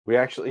We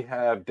actually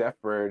have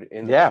Deathbird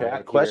in the Yeah, we got a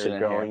chat question here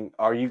in here. going,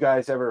 are you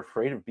guys ever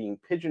afraid of being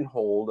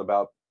pigeonholed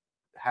about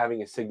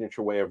having a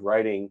signature way of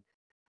writing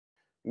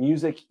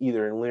music,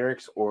 either in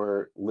lyrics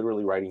or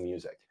literally writing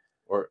music?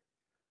 Or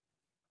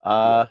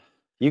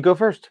You go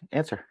first.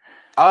 Answer.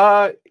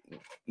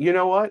 you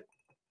know what?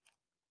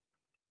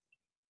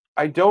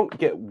 I don't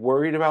get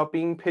worried about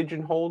being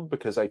pigeonholed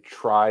because I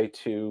try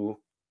to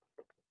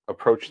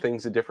approach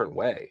things a different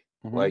way.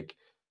 Mhm. Like,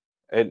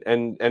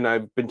 and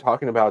I've been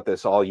talking about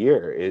this all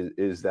year,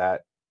 is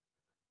that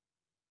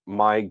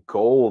my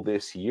goal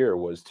this year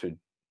was to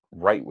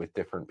write with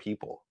different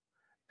people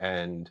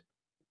and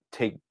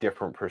take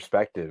different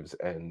perspectives.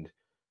 And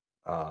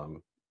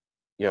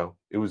you know,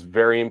 it was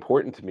very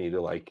important to me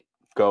to like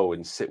go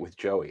and sit with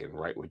Joey and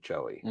write with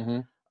Joey.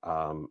 Mhm.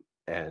 um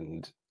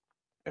and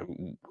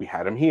we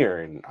had him here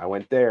and I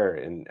went there,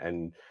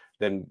 and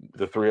then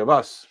the three of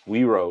us,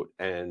 we wrote,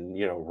 and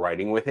you know,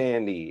 writing with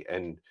Andy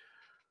and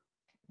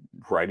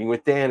writing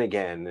with Dan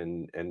again,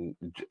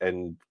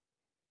 and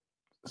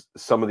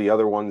some of the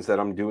other ones that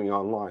I'm doing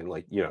online,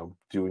 like, you know,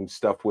 doing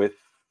stuff with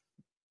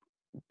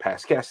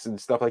past guests and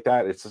stuff like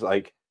that. It's just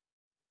like,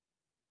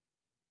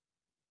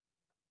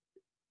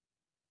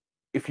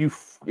 if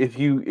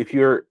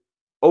you're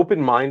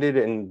open-minded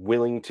and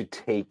willing to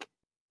take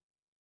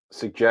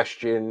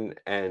suggestion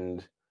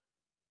and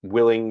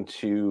willing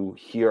to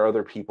hear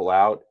other people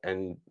out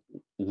and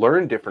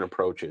learn different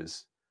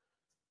approaches,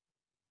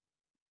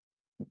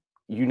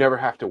 you never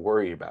have to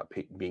worry about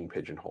being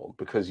pigeonholed,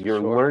 because Sure.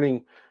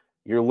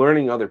 you're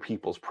learning other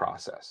people's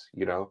process,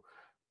 you know.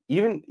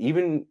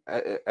 Even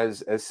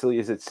as silly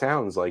as it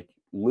sounds, like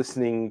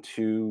listening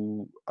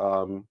to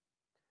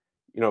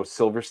you know,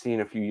 Silverstein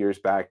a few years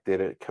back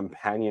did a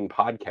companion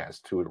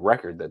podcast to a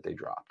record that they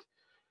dropped,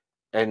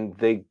 and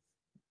they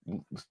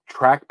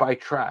track by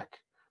track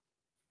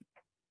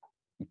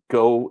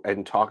go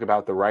and talk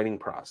about the writing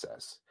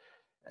process,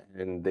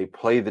 and they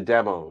play the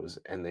demos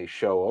and they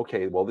show,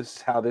 okay, well, this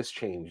is how this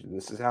changed and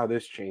this is how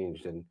this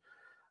changed. And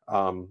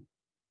um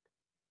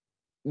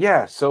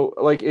yeah, so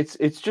like it's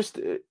just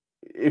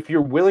if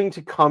you're willing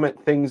to come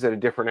at things at a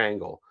different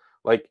angle,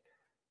 like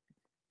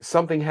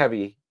something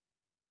heavy,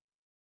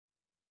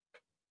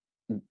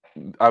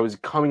 I was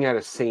coming at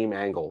a same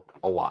angle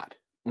a lot.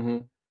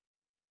 Mhm.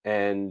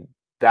 And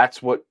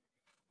that's what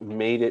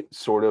made it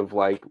sort of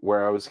like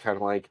where I was kind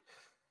of like,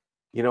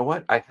 you know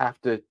what, I have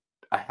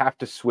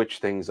to switch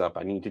things up,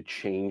 I need to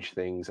change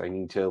things, I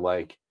need to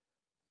like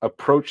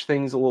approach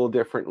things a little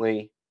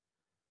differently.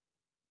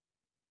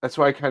 That's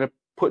why I kind of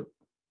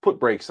put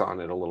brakes on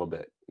it a little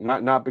bit.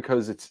 Not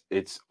because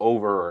it's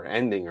over or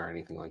ending or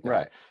anything like that.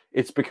 Right.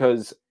 It's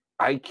because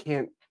I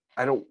can't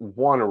I don't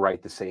want to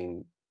write the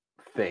same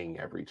thing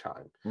every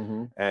time.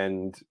 Mhm.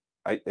 And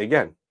I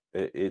again,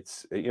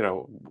 it's you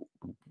know,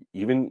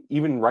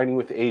 even writing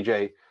with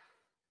AJ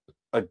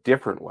a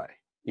different way,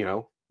 you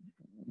know,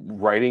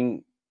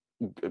 writing,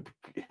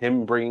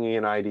 him bringing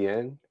an idea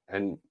in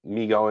and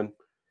me going,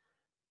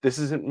 this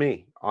isn't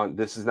me, on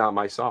this is not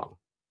my song,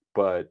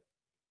 but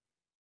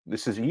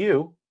this is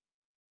you,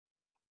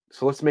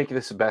 so let's make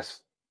this the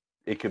best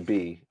it could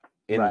be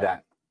in Right.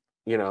 that,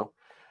 you know.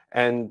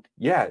 And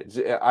yeah,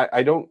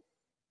 I don't,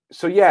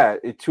 so yeah,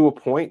 to a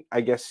point,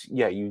 I guess,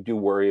 yeah, you do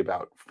worry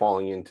about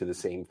falling into the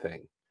same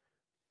thing.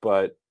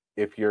 But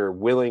if you're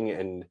willing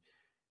and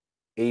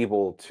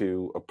able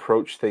to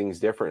approach things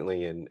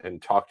differently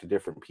and talk to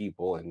different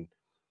people and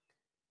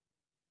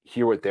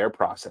hear what their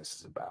process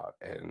is about,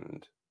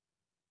 and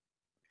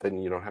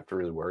then you don't have to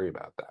really worry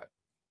about that.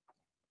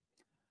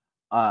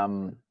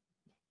 Um,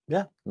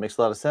 yeah, makes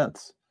a lot of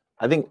sense.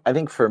 I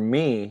think for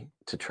me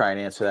to try and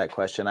answer that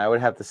question, I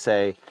would have to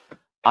say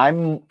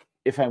I'm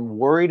if I'm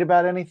worried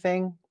about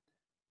anything,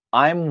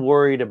 I'm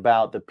worried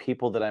about the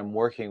people that I'm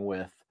working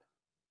with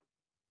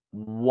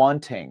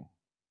wanting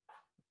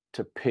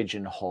to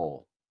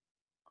pigeonhole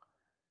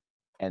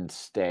and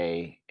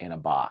stay in a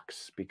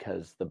box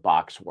because the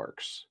box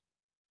works.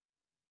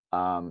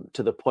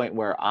 To the point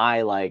where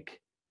I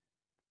like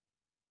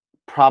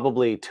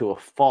probably to a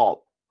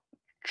fault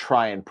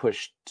try and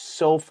push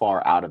so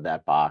far out of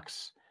that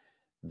box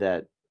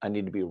that I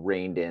need to be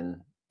reined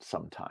in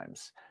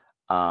sometimes.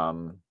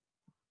 Um,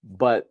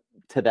 but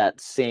to that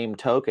same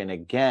token,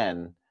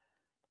 again,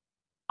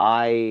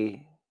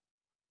 I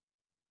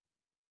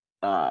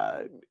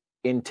uh,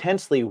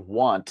 intensely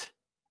want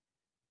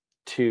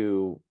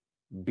to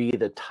be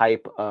the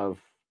type of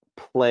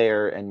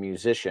player and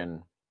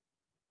musician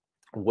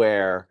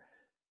where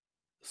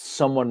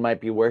someone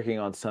might be working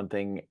on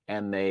something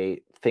and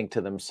they think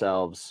to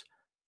themselves,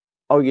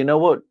 "Oh, you know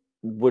what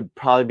would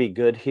probably be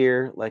good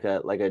here? Like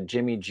a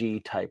Jimmy G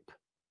type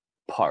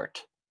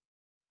part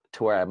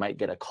to where I might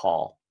get a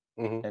call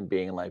Hmm. and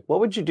being like, "What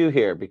would you do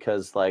here?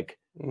 Because like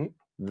Hmm.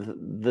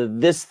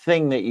 this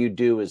thing that you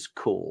do is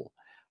cool."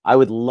 I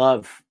would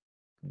love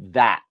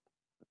that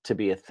to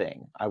be a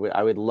thing. I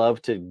would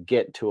love to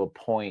get to a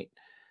point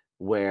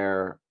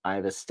where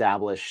I've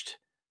established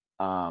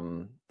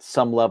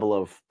some level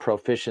of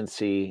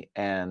proficiency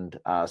and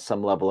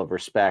some level of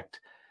respect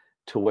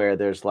to where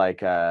there's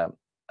like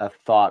a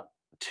thought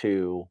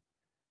to,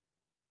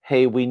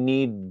 hey, we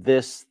need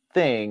this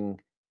thing.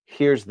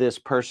 Here's this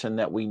person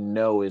that we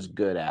know is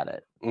good at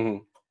it,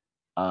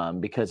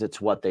 because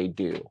it's what they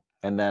do.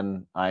 And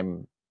then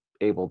I'm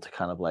able to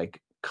kind of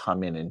like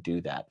come in and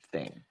do that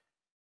thing.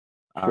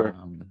 Sure.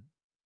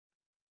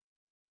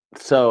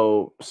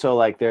 So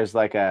like there's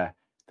a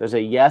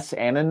yes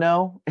and a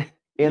no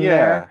in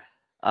there.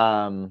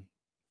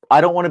 I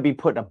don't want to be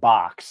put in a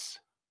box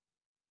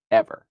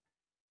ever.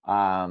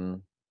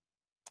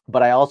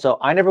 But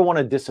I never want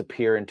to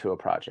disappear into a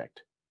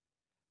project.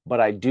 But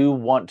I do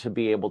want to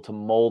be able to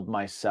mold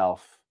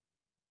myself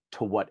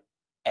to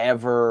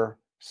whatever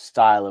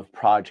style of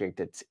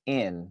project it's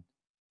in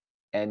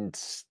and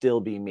still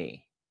be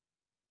me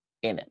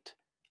in it.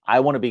 I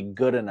want to be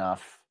good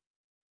enough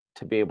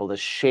to be able to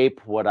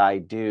shape what I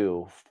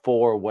do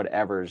for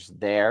whatever's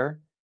there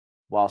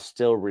while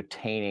still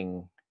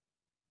retaining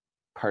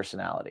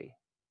personality.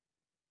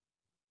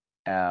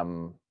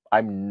 I'm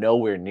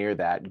nowhere near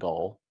that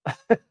goal,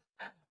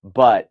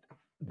 but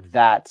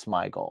that's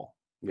my goal.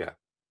 Yeah.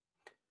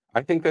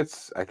 I think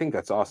that's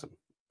awesome.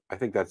 I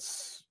think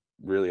that's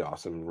really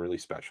awesome and really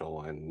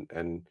special.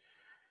 And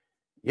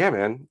yeah,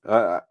 man,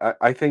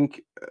 I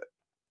think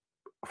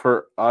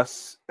for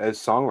us as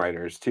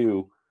songwriters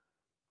too,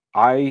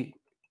 I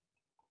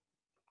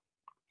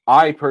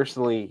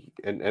personally,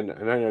 and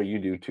I know you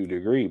do to a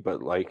degree,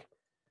 but like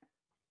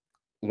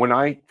when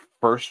I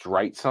first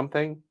write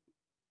something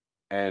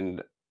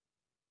and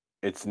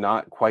it's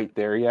not quite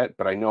there yet,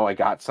 but I know I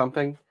got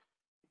something,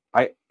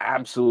 I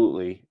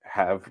absolutely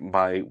have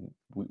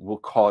we'll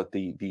call it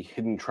the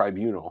hidden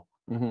tribunal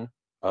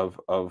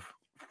of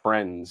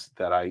friends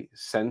that I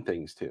send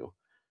things to.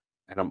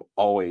 And I'm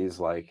always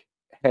like,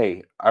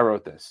 hey, I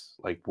wrote this.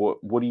 Like,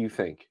 what do you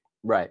think?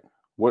 Right.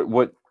 What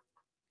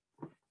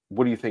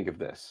do you think of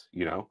this?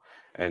 You know?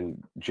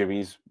 And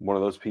Jimmy's one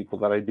of those people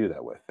that I do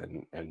that with,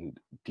 and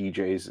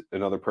DJ's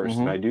another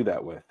person I do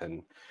that with,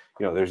 and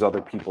you know, there's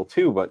other people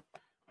too, but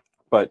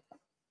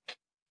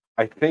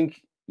I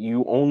think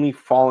you only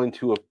fall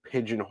into a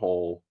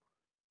pigeonhole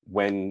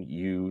when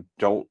you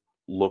don't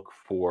look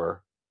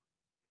for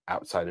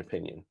outside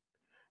opinion.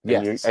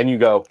 Yes. And you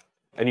go,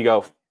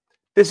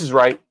 this is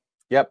right.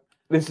 Yep.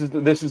 This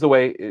is the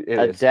way it is.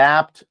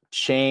 Adapt,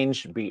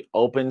 change, be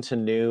open to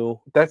new.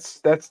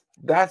 That's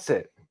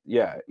it.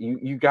 Yeah.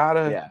 You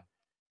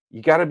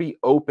gotta be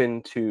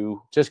open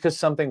to, just because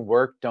something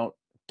worked,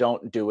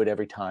 don't do it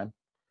every time.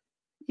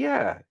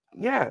 Yeah.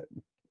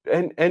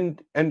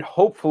 And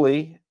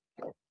hopefully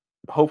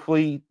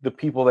the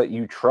people that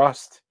you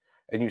trust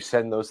and you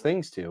send those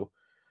things to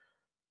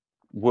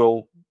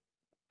will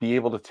be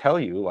able to tell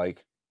you,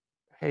 like,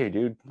 hey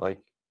dude, like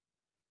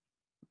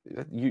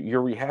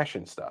you're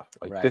rehashing stuff.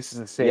 Like, Right. this is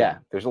the same. Yeah.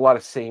 There's a lot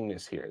of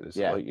sameness here. There's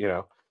like, you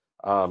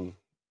know,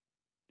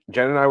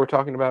 Jen and I were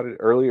talking about it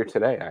earlier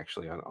today,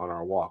 actually, on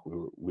our walk.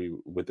 We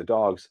with the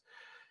dogs.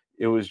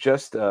 It was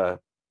just you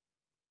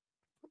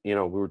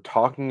know, we were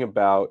talking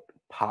about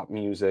pop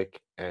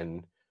music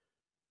and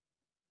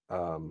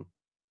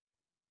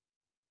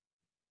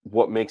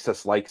what makes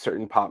us like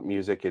certain pop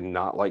music and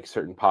not like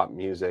certain pop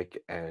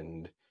music,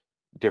 and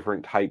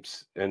different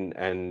types,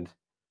 and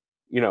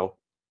you know,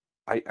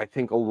 I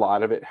think a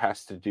lot of it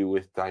has to do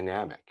with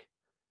dynamic.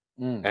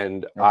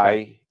 And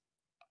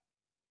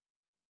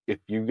if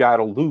you got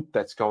a loop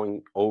that's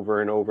going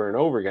over and over and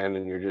over again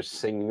and you're just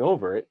singing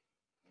over it,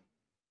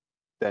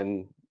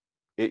 then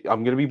I'm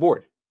going to be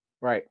bored.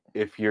 Right.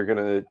 If you're going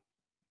to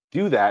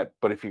do that,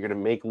 but if you're going to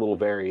make little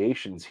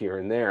variations here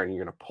and there, and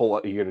you're going to pull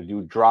up, you're going to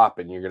do drop,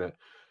 and you're going to,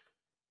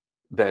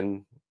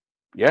 then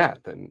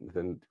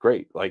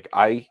great. Like,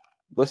 I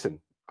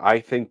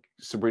think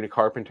Sabrina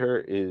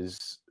Carpenter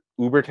is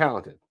uber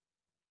talented,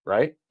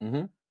 right?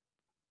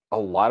 A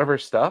lot of her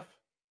stuff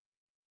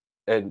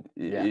and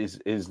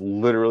is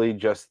literally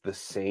just the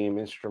same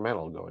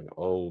instrumental going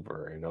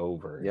over and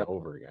over and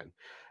over again,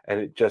 and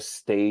it just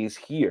stays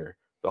here.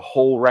 The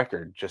whole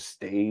record just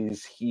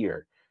stays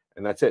here,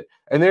 and that's it.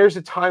 And there's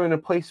a time and a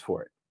place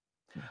for it.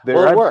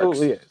 There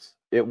absolutely is.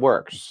 It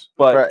works,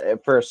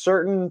 but for a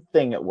certain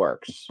thing, it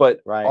works.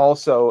 But right,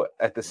 also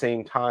at the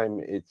same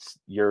time,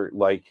 you're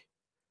like,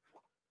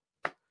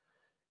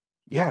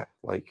 yeah,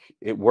 like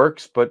it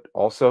works, but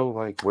also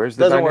like, where's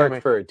the doesn't dynamic?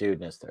 Work for a dude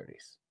in his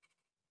 30s.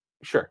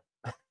 Sure.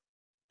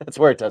 That's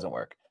where it doesn't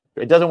work.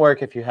 It doesn't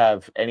work if you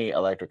have any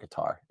electric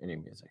guitar in your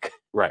music.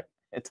 Right.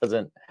 It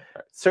doesn't.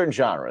 Certain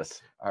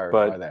genres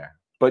are there.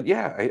 But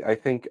yeah, I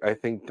think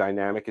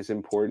dynamic is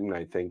important.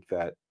 I think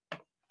that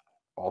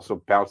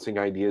also bouncing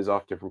ideas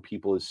off different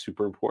people is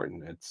super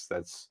important.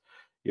 That's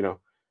you know,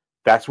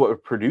 that's what a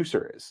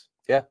producer is.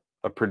 Yeah.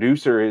 A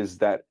producer is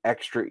that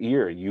extra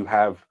ear. You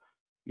have,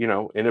 you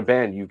know, in a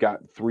band, you've got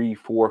 3,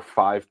 4,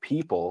 5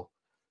 people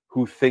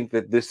who think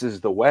that this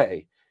is the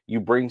way. You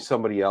bring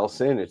somebody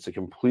else in, it's a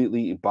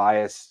completely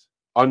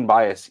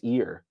unbiased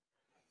ear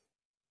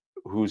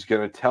who's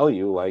going to tell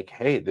you, like,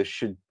 hey, this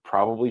should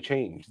probably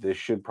change. This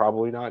should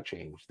probably not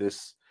change.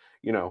 This,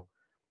 you know,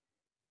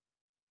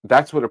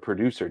 that's what a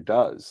producer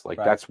does. Like,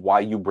 that's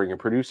why you bring a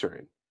producer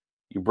in.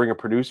 you bring a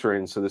producer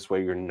in, so this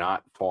way you're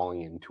not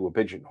falling into a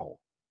pigeonhole.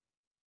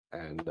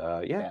 And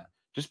yeah,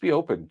 just be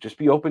open. Just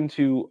be open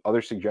to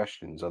other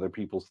suggestions, other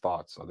people's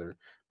thoughts, other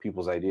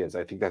people's ideas.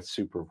 I think that's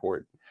super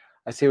important.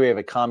 I see we have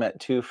a comment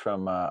too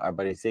from our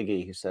buddy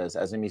Ziggy, who says,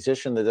 as a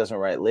musician that doesn't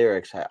write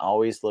lyrics, I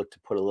always look to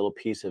put a little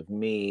piece of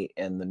me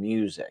in the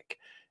music.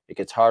 It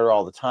gets harder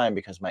all the time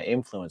because my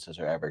influences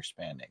are ever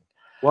expanding.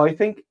 Well,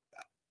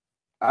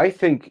 I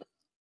think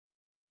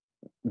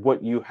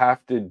what you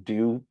have to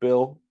do,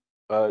 Bill,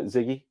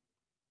 Ziggy,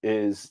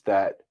 is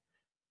that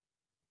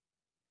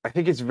I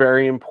think it's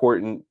very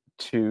important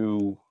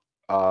to,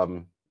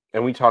 and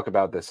we talk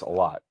about this a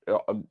lot,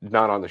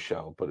 not on the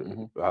show, but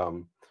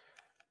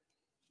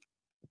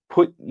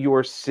put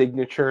your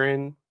signature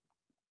in,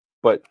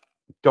 but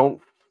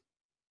don't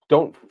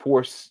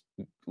force,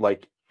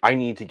 like, I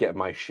need to get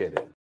my shit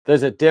in.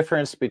 There's a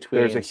difference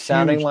between There's a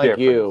sounding huge like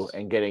you difference.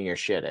 and getting your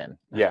shit in.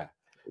 Yeah.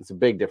 It's a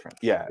big difference.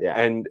 Yeah.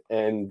 And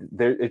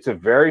there, it's a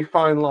very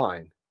fine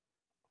line,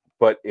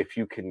 but if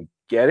you can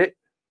get it,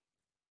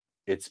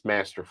 it's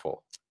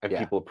masterful and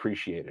people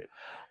appreciate it.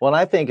 Well, and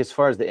I think as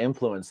far as the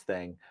influence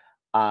thing,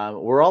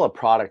 we're all a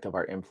product of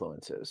our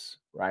influences,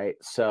 right?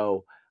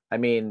 So, I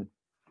mean,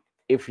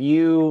 if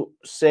you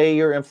say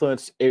your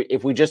influence,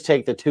 if we just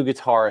take the two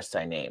guitarists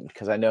I named,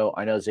 because I know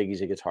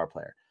Ziggy's a guitar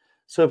player.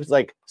 So if it's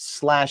like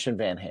Slash and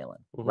Van Halen,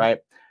 right?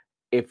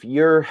 If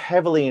you're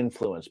heavily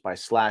influenced by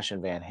Slash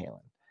and Van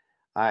Halen,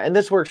 and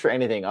this works for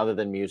anything other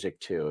than music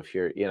too. If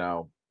you're, you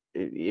know,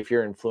 if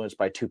you're influenced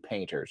by two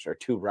painters or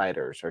two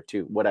writers or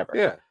two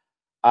whatever,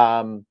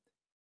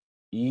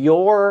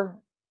 you're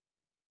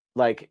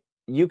like,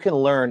 you can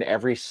learn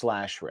every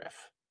Slash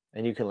riff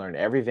and you can learn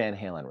every Van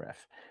Halen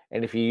riff.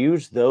 And if you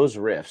use those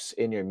riffs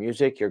in your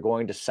music, you're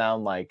going to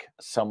sound like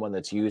someone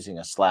that's using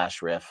a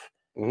Slash riff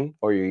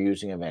or you're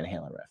using a Van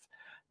Halen riff.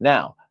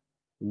 Now,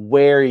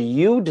 where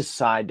you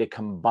decide to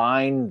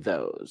combine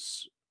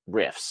those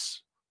riffs,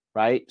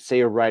 right? Say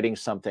you're writing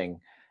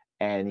something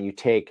and you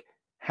take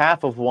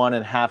half of one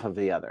and half of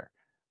the other,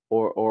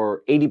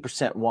 or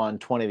 80% one,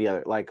 20 the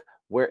other, like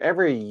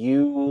wherever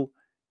you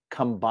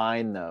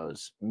combine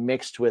those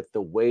mixed with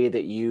the way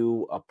that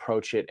you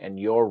approach it and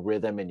your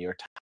rhythm and your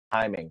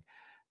timing,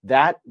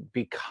 that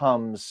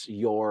becomes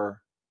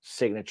your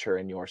signature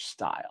and your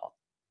style,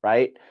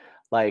 right?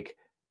 Like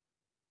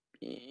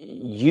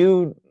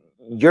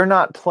you're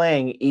not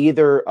playing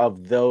either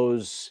of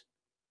those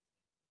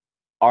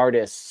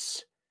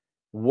artists'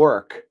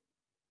 work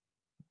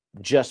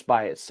just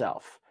by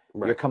itself.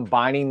 You're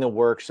combining the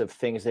works of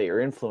things that you're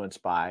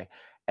influenced by,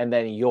 and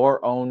then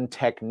your own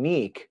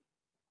technique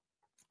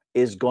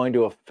is going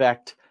to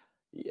affect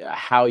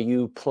how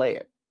you play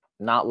it,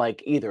 not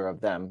like either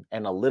of them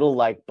and a little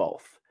like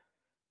both.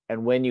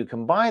 And when you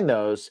combine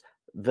those,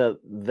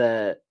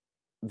 the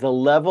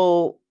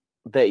level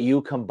that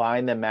you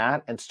combine them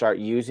at and start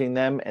using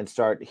them and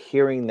start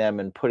hearing them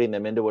and putting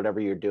them into whatever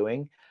you're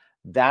doing,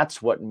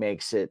 that's what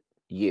makes it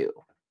you.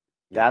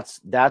 That's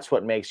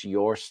what makes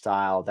your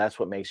style. That's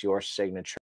what makes your signature.